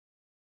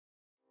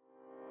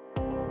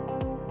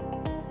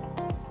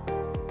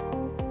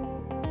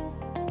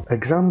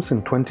Exams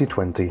in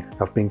 2020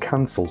 have been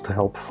cancelled to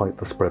help fight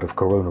the spread of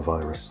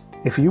coronavirus.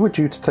 If you were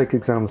due to take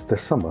exams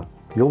this summer,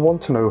 you'll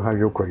want to know how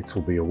your grades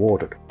will be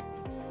awarded.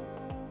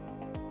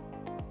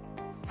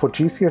 For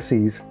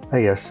GCSEs,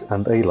 AS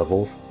and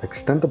A-levels,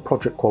 extended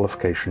project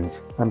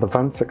qualifications, and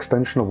advanced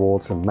extension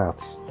awards in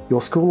maths, your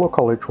school or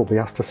college will be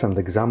asked to send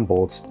exam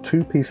boards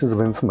 2 pieces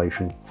of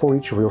information for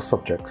each of your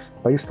subjects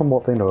based on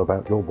what they know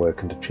about your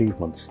work and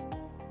achievements.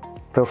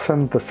 They'll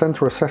send the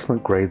centre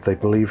assessment grade they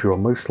believe you are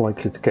most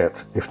likely to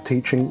get if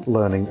teaching,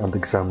 learning and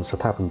exams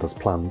had happened as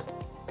planned.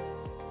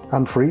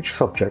 And for each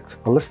subject,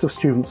 a list of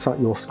students at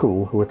your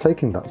school who are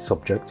taking that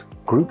subject,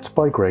 grouped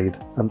by grade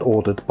and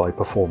ordered by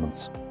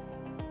performance.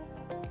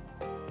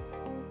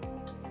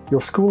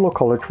 Your school or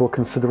college will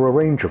consider a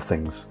range of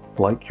things,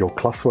 like your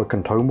classwork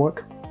and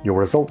homework, your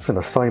results in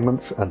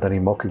assignments and any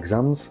mock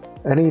exams,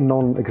 any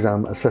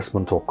non-exam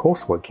assessment or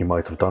coursework you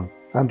might have done,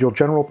 and your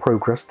general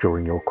progress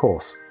during your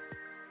course.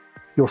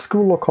 Your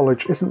school or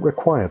college isn't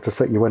required to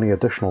set you any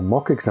additional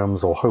mock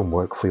exams or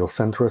homework for your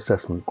centre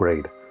assessment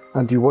grade,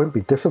 and you won't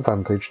be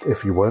disadvantaged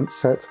if you weren't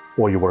set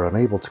or you were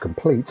unable to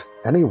complete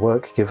any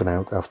work given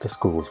out after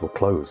schools were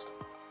closed.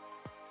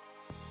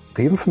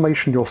 The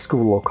information your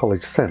school or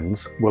college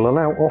sends will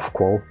allow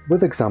Ofqual,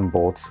 with exam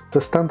boards, to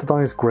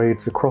standardise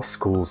grades across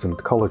schools and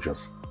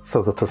colleges,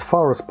 so that as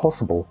far as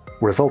possible,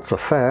 results are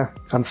fair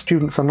and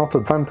students are not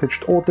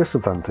advantaged or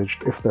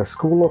disadvantaged if their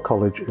school or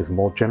college is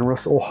more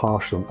generous or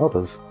harsh than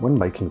others when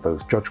making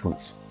those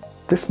judgments.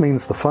 This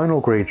means the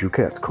final grade you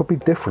get could be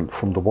different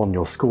from the one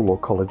your school or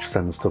college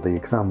sends to the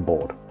exam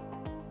board.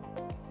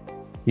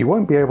 You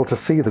won't be able to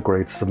see the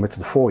grades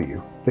submitted for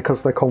you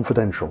because they're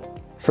confidential,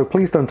 so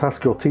please don't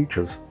ask your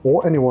teachers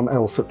or anyone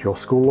else at your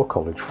school or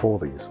college for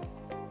these.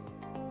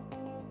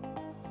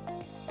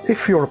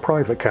 If you're a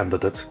private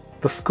candidate,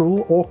 the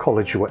school or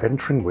college you are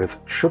entering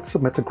with should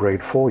submit a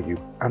grade for you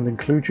and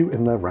include you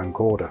in their rank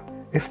order,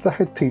 if the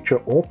head teacher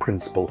or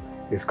principal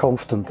is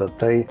confident that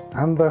they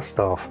and their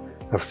staff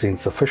have seen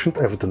sufficient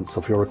evidence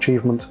of your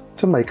achievement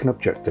to make an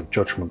objective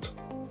judgment.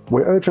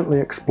 We're urgently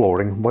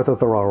exploring whether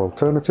there are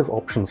alternative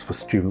options for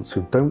students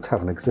who don't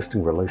have an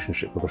existing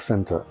relationship with the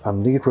centre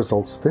and need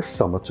results this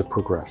summer to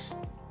progress.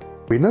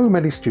 We know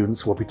many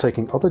students will be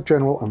taking other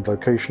general and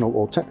vocational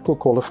or technical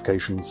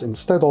qualifications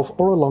instead of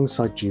or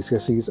alongside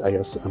GCSEs,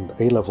 AS and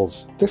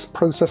A-levels. This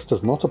process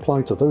does not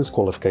apply to those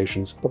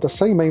qualifications, but the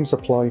same aims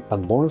apply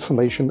and more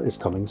information is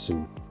coming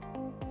soon.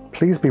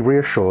 Please be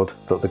reassured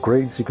that the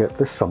grades you get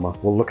this summer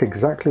will look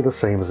exactly the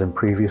same as in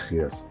previous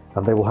years,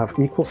 and they will have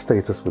equal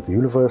status with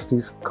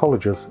universities,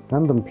 colleges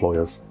and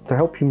employers to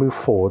help you move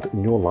forward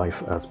in your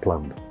life as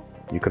planned.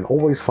 You can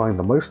always find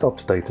the most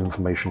up-to-date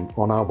information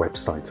on our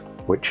website,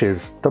 which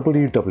is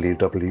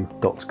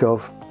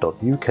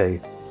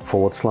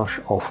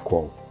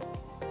www.gov.uk/Ofqual.